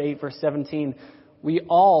Romans chapter 8, verse 17. We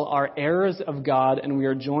all are heirs of God, and we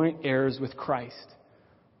are joint heirs with Christ.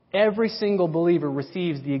 Every single believer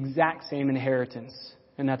receives the exact same inheritance,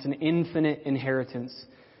 and that's an infinite inheritance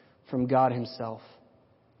from God Himself.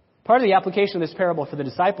 Part of the application of this parable for the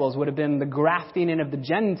disciples would have been the grafting in of the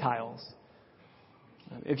Gentiles.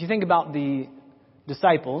 If you think about the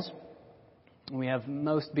disciples, we have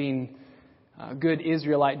most being good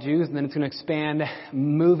Israelite Jews, and then it's going to expand,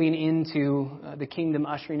 moving into the kingdom,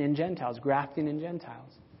 ushering in Gentiles, grafting in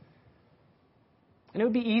Gentiles. And it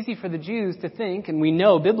would be easy for the Jews to think, and we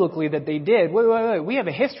know biblically that they did, wait, we have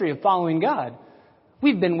a history of following God.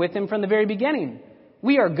 We've been with Him from the very beginning.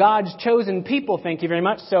 We are God's chosen people, thank you very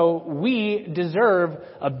much, so we deserve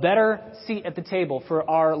a better seat at the table for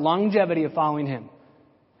our longevity of following Him.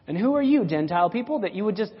 And who are you, Gentile people, that you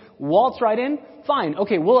would just waltz right in? Fine,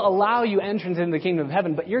 okay, we'll allow you entrance into the kingdom of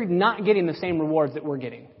heaven, but you're not getting the same rewards that we're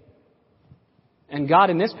getting. And God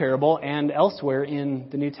in this parable and elsewhere in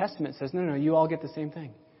the New Testament says, no, you all get the same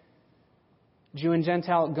thing. Jew and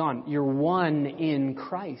Gentile, gone. You're one in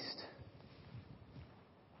Christ.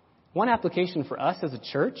 One application for us as a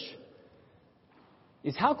church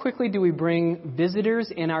is how quickly do we bring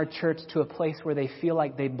visitors in our church to a place where they feel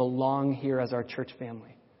like they belong here as our church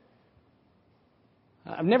family.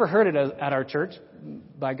 I've never heard it at our church.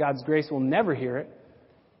 By God's grace, we'll never hear it.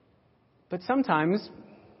 But sometimes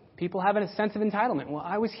people have a sense of entitlement. Well,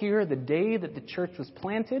 I was here the day that the church was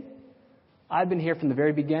planted. I've been here from the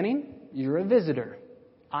very beginning. You're a visitor.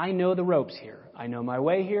 I know the ropes here. I know my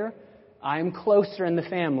way here. I'm closer in the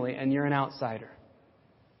family, and you're an outsider.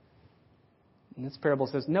 And this parable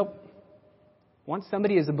says, nope. Once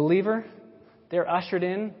somebody is a believer, they're ushered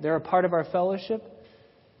in, they're a part of our fellowship,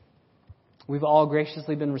 we've all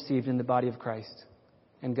graciously been received in the body of Christ.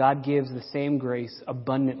 And God gives the same grace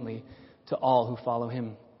abundantly to all who follow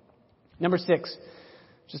Him. Number 6,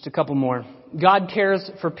 just a couple more. God cares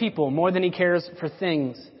for people more than He cares for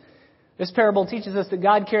things. This parable teaches us that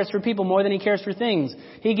God cares for people more than He cares for things.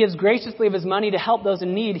 He gives graciously of His money to help those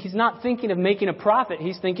in need. He's not thinking of making a profit.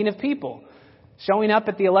 He's thinking of people. Showing up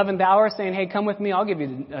at the 11th hour saying, hey, come with me, I'll give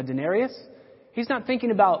you a denarius. He's not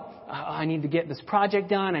thinking about, I need to get this project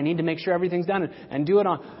done. I need to make sure everything's done and do it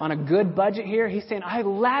on a good budget here. He's saying, I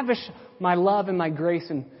lavish my love and my grace.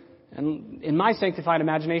 And in my sanctified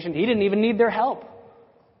imagination, He didn't even need their help.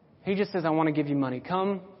 He just says, I want to give you money.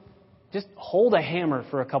 Come, just hold a hammer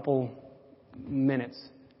for a couple minutes.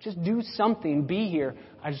 Just do something. Be here.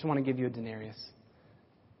 I just want to give you a denarius.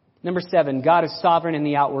 Number 7, God is sovereign in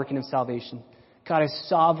the outworking of salvation. God is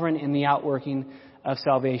sovereign in the outworking of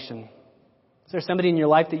salvation. Is there somebody in your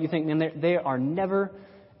life that you think, man, they are never,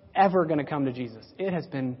 ever going to come to Jesus? It has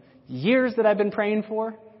been years that I've been praying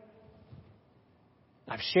for.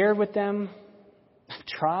 I've shared with them. I've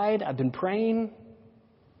tried. I've been praying.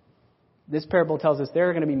 This parable tells us there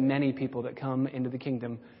are going to be many people that come into the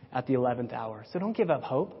kingdom at the 11th hour. So don't give up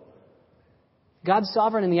hope. God's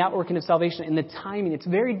sovereign in the outworking of salvation, in the timing. It's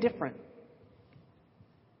very different.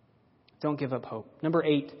 Don't give up hope. Number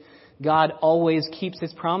 8, God always keeps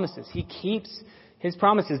His promises. He keeps His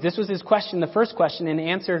promises. This was his question, the first question, in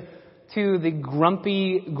answer to the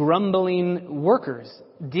grumbling workers.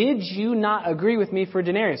 Did you not agree with me for a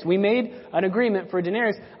denarius? We made an agreement for a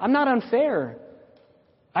denarius. I'm not unfair.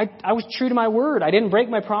 I was true to my word. I didn't break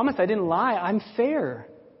my promise. I didn't lie. I'm fair.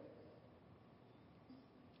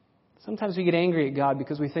 Sometimes we get angry at God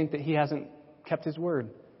because we think that He hasn't kept His word.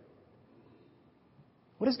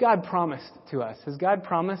 What has God promised to us? Has God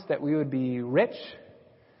promised that we would be rich?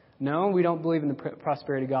 No, we don't believe in the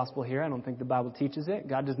prosperity gospel here. I don't think the Bible teaches it.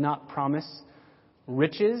 God does not promise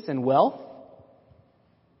riches and wealth.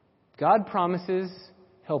 God promises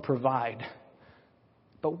He'll provide.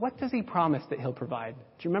 But what does He promise that He'll provide? Do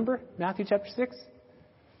you remember Matthew chapter 6?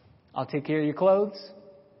 I'll take care of your clothes.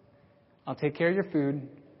 I'll take care of your food.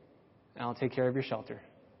 And I'll take care of your shelter.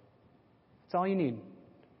 That's all you need.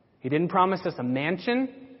 He didn't promise us a mansion.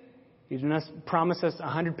 He didn't promise us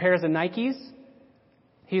 100 pairs of Nikes.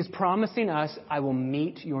 He's promising us, I will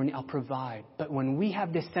meet your need. I'll provide. But when we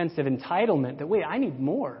have this sense of entitlement that, wait, I need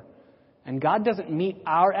more, and God doesn't meet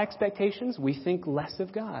our expectations, we think less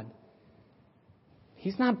of God.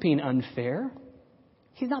 He's not being unfair.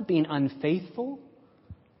 He's not being unfaithful.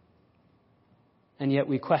 And yet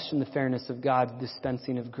we question the fairness of God's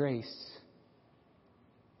dispensing of grace.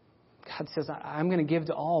 God says, I'm going to give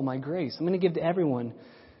to all my grace. I'm going to give to everyone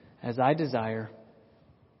as I desire.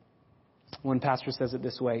 One pastor says it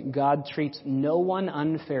this way: God treats no one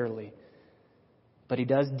unfairly, but He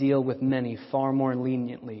does deal with many far more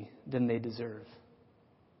leniently than they deserve.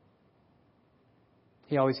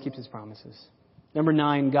 He always keeps His promises. Number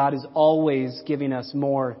 9, God is always giving us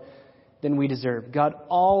more than we deserve. God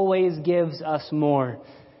always gives us more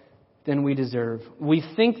than we deserve. We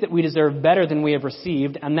think that we deserve better than we have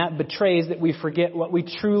received, and that betrays that we forget what we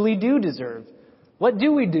truly do deserve. What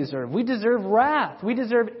do we deserve? We deserve wrath. We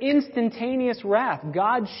deserve instantaneous wrath.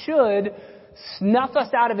 God should snuff us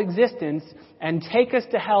out of existence and take us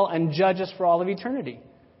to hell and judge us for all of eternity.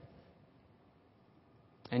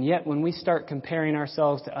 And yet when we start comparing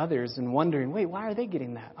ourselves to others and wondering, wait, why are they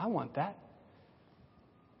getting that? I want that.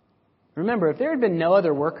 Remember, if there had been no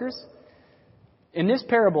other workers, in this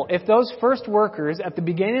parable, if those first workers at the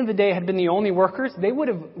beginning of the day had been the only workers, they would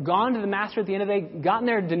have gone to the master at the end of the day, gotten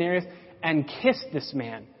their denarius, and kissed this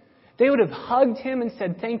man. They would have hugged him and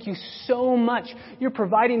said, thank you so much. You're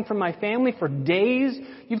providing for my family for days.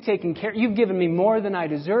 You've taken care. You've given me more than I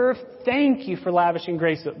deserve. Thank you for lavishing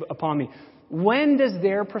grace upon me. When does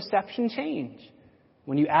their perception change?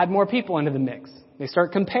 When you add more people into the mix. They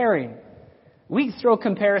start comparing. We throw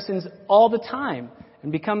comparisons all the time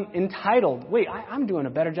and become entitled. Wait, I'm doing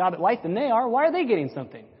a better job at life than they are. Why are they getting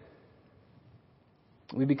something?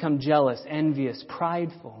 We become jealous, envious,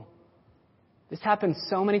 prideful. This happens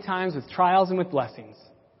so many times with trials and with blessings.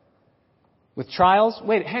 With trials,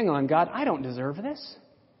 wait, hang on, God, I don't deserve this.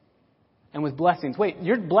 And with blessings, wait,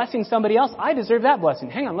 you're blessing somebody else, I deserve that blessing.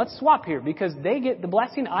 Hang on, let's swap here because they get the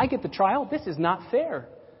blessing, I get the trial. This is not fair.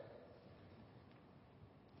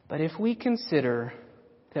 But if we consider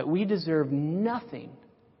that we deserve nothing,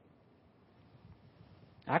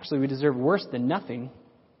 actually we deserve worse than nothing,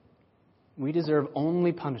 we deserve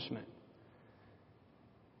only punishment,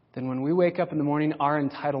 then when we wake up in the morning, our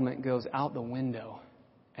entitlement goes out the window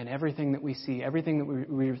And everything that we see, everything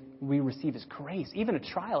that we receive is grace. Even a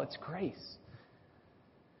trial, it's grace.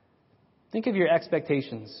 Think of your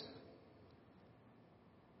expectations.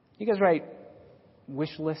 You guys write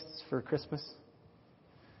wish lists for Christmas?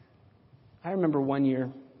 I remember one year,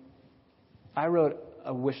 I wrote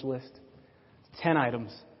a wish list, 10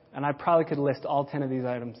 items, and I probably could list all 10 of these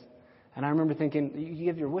items. And I remember thinking, you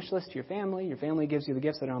give your wish list to your family gives you the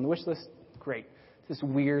gifts that are on the wish list, great. It's this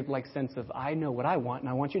weird sense of, I know what I want, and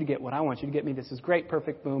I want you to get what I want you to get me. This is great,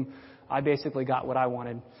 perfect, boom. I basically got what I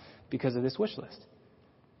wanted because of this wish list.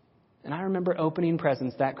 And I remember opening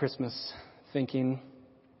presents that Christmas thinking,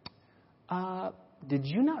 did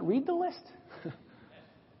you not read the list?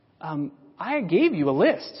 I gave you a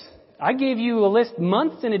list. I gave you a list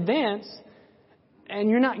months in advance, and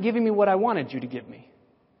you're not giving me what I wanted you to give me.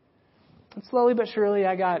 And slowly but surely,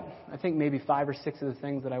 I got, I think, maybe 5 or 6 of the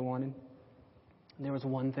things that I wanted. And there was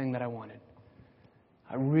one thing that I wanted.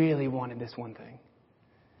 I really wanted this one thing.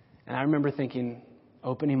 And I remember thinking,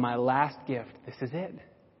 opening my last gift, this is it.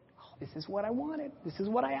 Oh, this is what I wanted. This is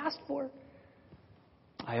what I asked for.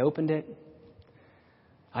 I opened it.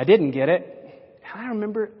 I didn't get it. And I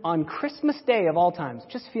remember on Christmas Day of all times,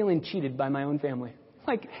 just feeling cheated by my own family.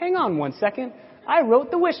 Like, hang on one second. I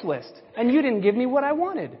wrote the wish list, and you didn't give me what I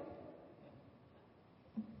wanted.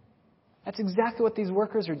 That's exactly what these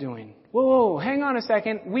workers are doing. Whoa, hang on a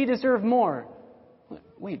second. We deserve more.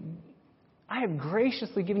 Wait, I have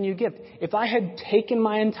graciously given you a gift. If I had taken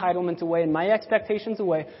my entitlement away and my expectations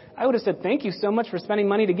away, I would have said, thank you so much for spending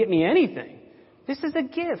money to get me anything. This is a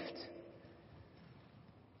gift.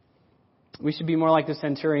 We should be more like the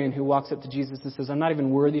centurion who walks up to Jesus and says, I'm not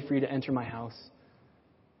even worthy for you to enter my house.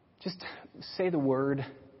 Just say the word.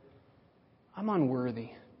 I'm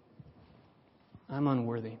unworthy. I'm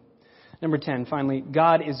unworthy. Number 10, finally,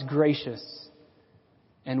 God is gracious,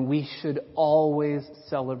 and we should always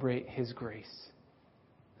celebrate His grace.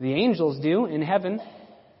 The angels do in heaven.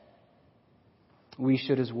 We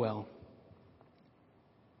should as well.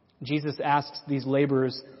 Jesus asks these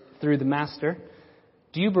laborers through the Master,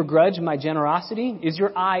 do you begrudge my generosity? Is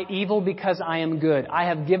your eye evil because I am good? I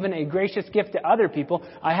have given a gracious gift to other people.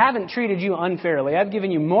 I haven't treated you unfairly. I've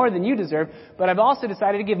given you more than you deserve, but I've also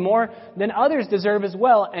decided to give more than others deserve as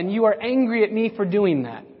well, and you are angry at me for doing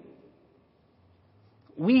that.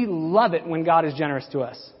 We love it when God is generous to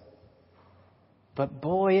us. But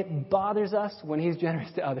boy, it bothers us when He's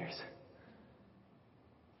generous to others.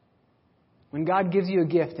 When God gives you a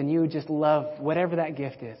gift and you just love whatever that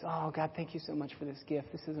gift is. Oh, God, thank you so much for this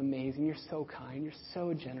gift. This is amazing. You're so kind. You're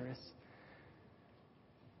so generous.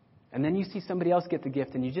 And then you see somebody else get the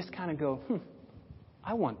gift and you just kind of go,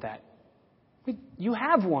 I want that. You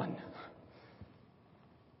have one.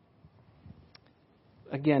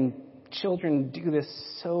 Again, children do this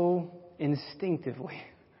so instinctively.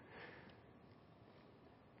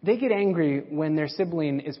 They get angry when their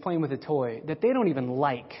sibling is playing with a toy that they don't even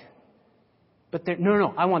like. But they're,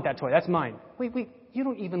 no, I want that toy. That's mine. Wait, you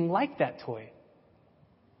don't even like that toy.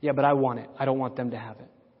 Yeah, but I want it. I don't want them to have it.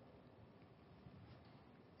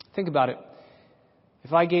 Think about it.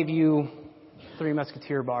 If I gave you Three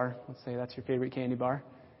Musketeer bar, let's say that's your favorite candy bar,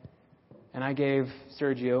 and I gave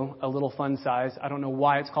Sergio a little fun size. I don't know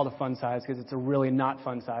why it's called a fun size, because it's a really not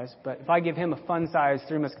fun size. But if I give him a fun size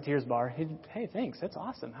Three Musketeers bar, he'd, hey, thanks. That's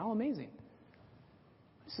awesome. How amazing.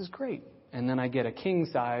 This is great. And then I get a king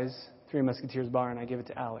size Three Musketeers bar and I give it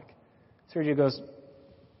to Alec. Sergio goes,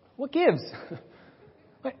 what gives?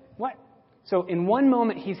 What? So in one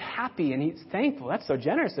moment he's happy and he's thankful. That's so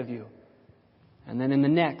generous of you. And then in the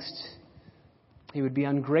next, he would be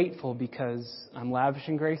ungrateful because I'm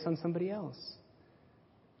lavishing grace on somebody else.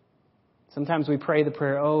 Sometimes we pray the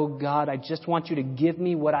prayer, oh God, I just want you to give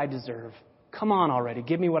me what I deserve. Come on already,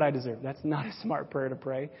 give me what I deserve. That's not a smart prayer to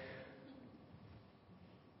pray.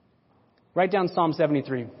 Write down Psalm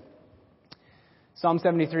 73. Psalm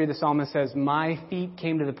 73, the psalmist says, my feet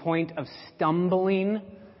came to the point of stumbling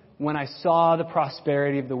when I saw the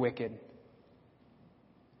prosperity of the wicked.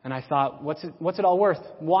 And I thought, what's it all worth?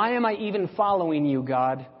 Why am I even following you,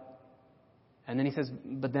 God? And then he says,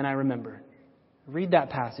 but then I remember. Read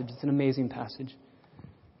that passage. It's an amazing passage.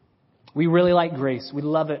 We really like grace. We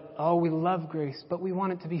love it. Oh, we love grace, but we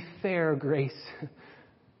want it to be fair grace.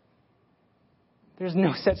 There's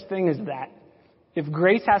no such thing as that. If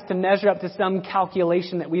grace has to measure up to some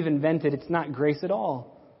calculation that we've invented, it's not grace at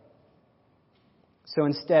all. So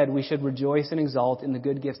instead, we should rejoice and exalt in the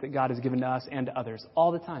good gifts that God has given to us and to others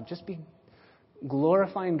all the time. Just be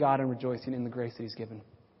glorifying God and rejoicing in the grace that He's given.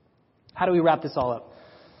 How do we wrap this all up?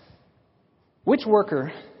 Which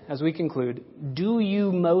worker, as we conclude, do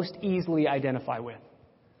you most easily identify with?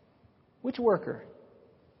 Which worker?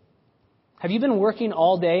 Have you been working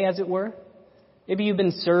all day, as it were? Maybe you've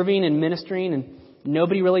been serving and ministering and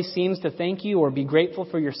nobody really seems to thank you or be grateful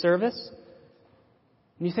for your service.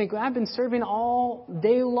 And you think, well, I've been serving all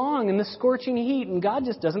day long in the scorching heat and God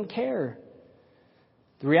just doesn't care.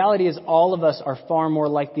 The reality is all of us are far more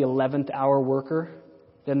like the 11th hour worker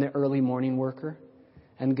than the early morning worker.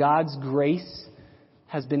 And God's grace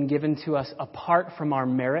has been given to us apart from our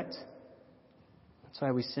merit. That's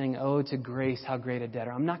why we sing, "Oh, to grace, how great a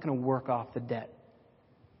debtor." I'm not going to work off the debt.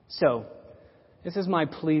 So, this is my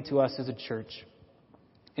plea to us as a church.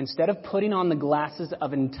 Instead of putting on the glasses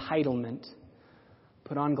of entitlement,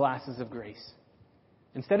 put on glasses of grace.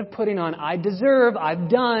 Instead of putting on, "I deserve, I've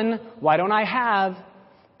done, why don't I have?"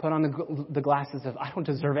 Put on the glasses of, "I don't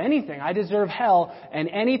deserve anything. I deserve hell, and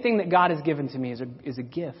anything that God has given to me is a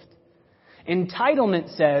gift." Entitlement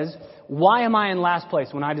says, "Why am I in last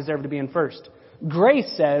place when I deserve to be in first?"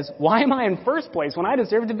 Grace says, "Why am I in first place when I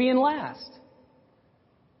deserve to be in last?"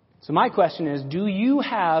 So my question is, do you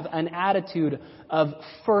have an attitude of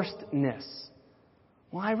firstness?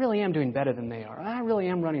 Well, I really am doing better than they are. I really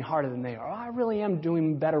am running harder than they are. I really am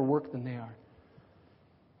doing better work than they are.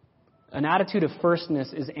 An attitude of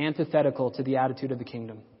firstness is antithetical to the attitude of the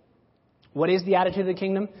kingdom. What is the attitude of the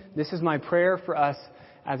kingdom? This is my prayer for us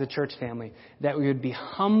as a church family, that we would be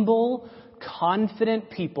humble, confident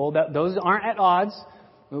people, that those aren't at odds.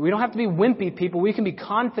 We don't have to be wimpy people. We can be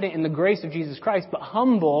confident in the grace of Jesus Christ, but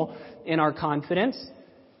humble in our confidence,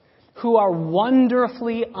 who are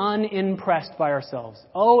wonderfully unimpressed by ourselves.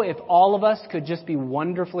 Oh, if all of us could just be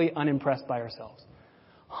wonderfully unimpressed by ourselves.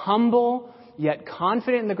 Humble, yet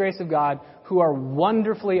confident in the grace of God, who are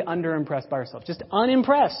wonderfully underimpressed by ourselves. Just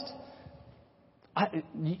unimpressed.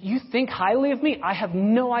 You think highly of me? I have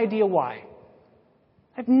no idea why.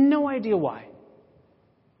 I have no idea why.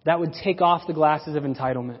 That would take off the glasses of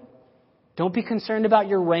entitlement. Don't be concerned about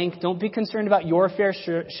your rank. Don't be concerned about your fair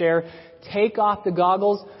share. Take off the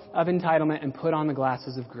goggles of entitlement and put on the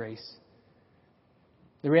glasses of grace.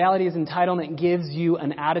 The reality is entitlement gives you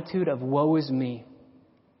an attitude of woe is me.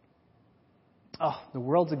 Oh, the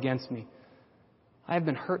world's against me. I have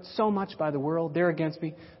been hurt so much by the world. They're against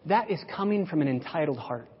me. That is coming from an entitled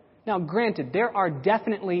heart. Now, granted, there are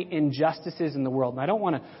definitely injustices in the world, and I don't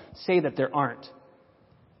want to say that there aren't.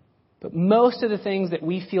 But most of the things that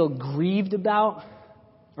we feel grieved about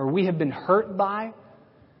or we have been hurt by,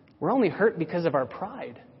 we're only hurt because of our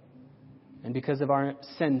pride and because of our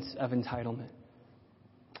sense of entitlement.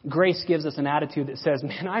 Grace gives us an attitude that says,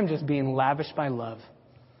 man, I'm just being lavished by love.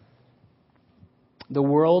 The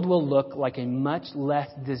world will look like a much less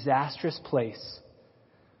disastrous place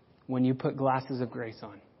when you put glasses of grace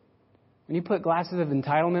on. When you put glasses of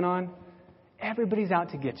entitlement on, everybody's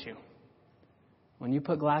out to get you. When you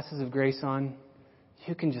put glasses of grace on,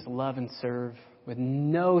 you can just love and serve with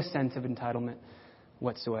no sense of entitlement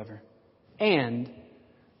whatsoever. And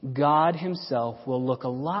God Himself will look a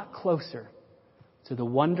lot closer to the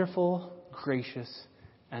wonderful, gracious,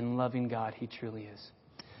 and loving God He truly is.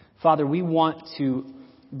 Father, we want to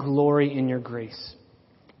glory in your grace.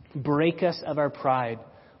 Break us of our pride.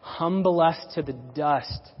 Humble us to the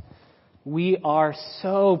dust. We are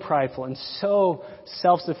so prideful and so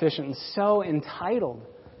self-sufficient and so entitled.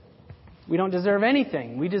 We don't deserve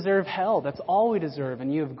anything. We deserve hell. That's all we deserve.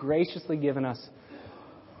 And you have graciously given us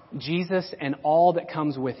Jesus and all that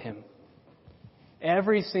comes with Him.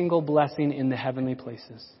 Every single blessing in the heavenly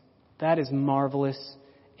places. That is marvelous,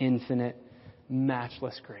 infinite,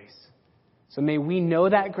 matchless grace. So may we know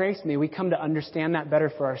that grace. May we come to understand that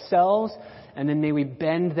better for ourselves. And then may we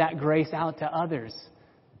bend that grace out to others.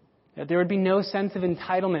 That there would be no sense of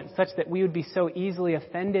entitlement such that we would be so easily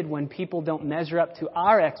offended when people don't measure up to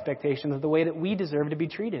our expectations of the way that we deserve to be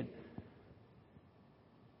treated.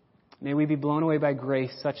 May we be blown away by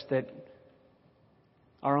grace such that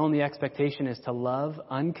our only expectation is to love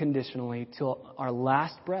unconditionally till our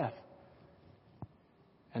last breath.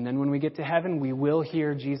 And then when we get to heaven, we will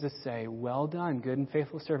hear Jesus say, "Well done, good and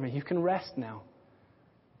faithful servant. You can rest now."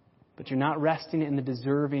 But you're not resting in the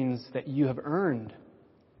deservings that you have earned.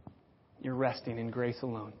 You're resting in grace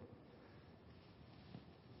alone.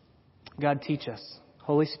 God, teach us.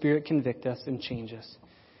 Holy Spirit, convict us and change us.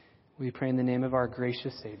 We pray in the name of our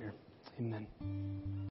gracious Savior. Amen.